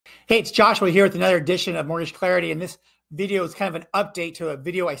Hey, it's Joshua here with another edition of Mortgage Clarity, and this video is kind of an update to a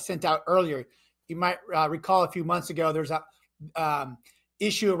video I sent out earlier. You might recall a few months ago, there's a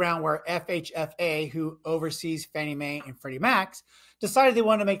issue around where FHFA, who oversees Fannie Mae and Freddie Macs, decided they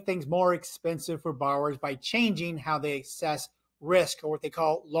wanted to make things more expensive for borrowers by changing how they assess risk, or what they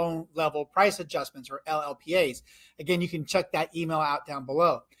call loan level price adjustments, or LLPAs. Again, you can check that email out down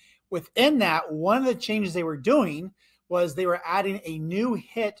below. Within that, one of the changes they were doing was they were adding a new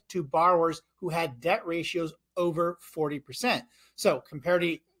hit to borrowers who had debt ratios over 40%. So compared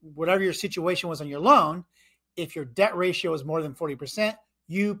to whatever your situation was on your loan, if your debt ratio is more than 40%,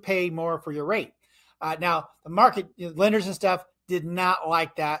 you pay more for your rate. Now, the market, lenders and stuff did not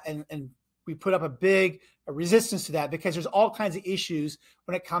like that, and we put up a big resistance to that because there's all kinds of issues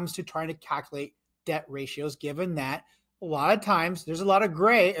when it comes to trying to calculate debt ratios, given that a lot of times there's a lot of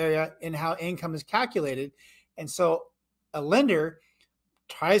gray area in how income is calculated. And so a lender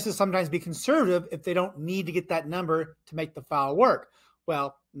tries to sometimes be conservative if they don't need to get that number to make the file work.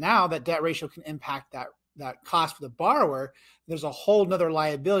 Well, now that debt ratio can impact that cost for the borrower. There's a whole nother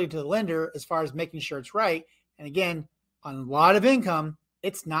liability to the lender as far as making sure it's right. And again, on a lot of income,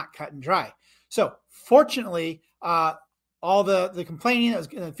 it's not cut and dry. So fortunately, all the complaining,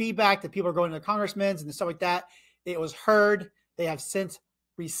 the feedback that people are going to the congressmen and stuff like that, it was heard. They have since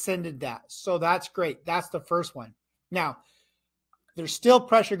rescinded that. So that's great. That's the first one. Now, there's still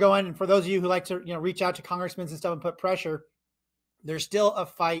pressure going. And for those of you who like to reach out to congressmen and stuff and put pressure, there's still a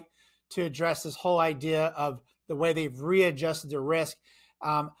fight to address this whole idea of the way they've readjusted the risk.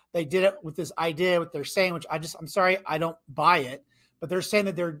 They did it with this idea, what they're saying, which I'm sorry, I don't buy it. But they're saying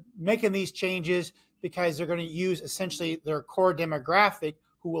that they're making these changes because they're going to use essentially their core demographic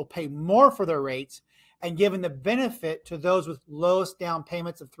who will pay more for their rates, and giving the benefit to those with lowest down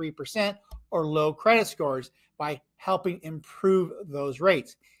payments of 3% or low credit scores by helping improve those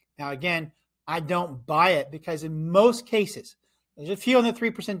rates. Now, again, I don't buy it because in most cases, there's a few on the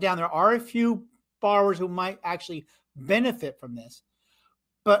 3% down. There are a few borrowers who might actually benefit from this.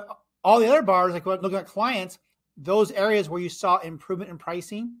 But all the other borrowers, like looking at clients, those areas where you saw improvement in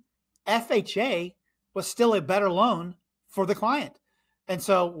pricing, FHA was still a better loan for the client. And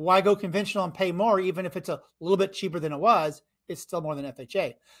so why go conventional and pay more, even if it's a little bit cheaper than it was? It's still more than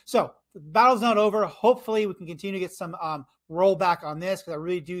FHA. So the battle's not over. Hopefully we can continue to get some rollback on this, because I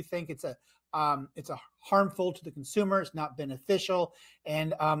really do think it's a harmful to the consumer. It's not beneficial.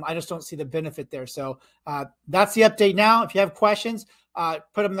 And I just don't see the benefit there. So that's the update now. If you have questions,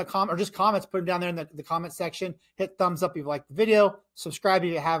 put them in the comment, or just comments, put them down there in the comment section. Hit thumbs up if you like the video. Subscribe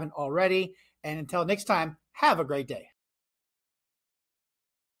if you haven't already. And until next time, have a great day.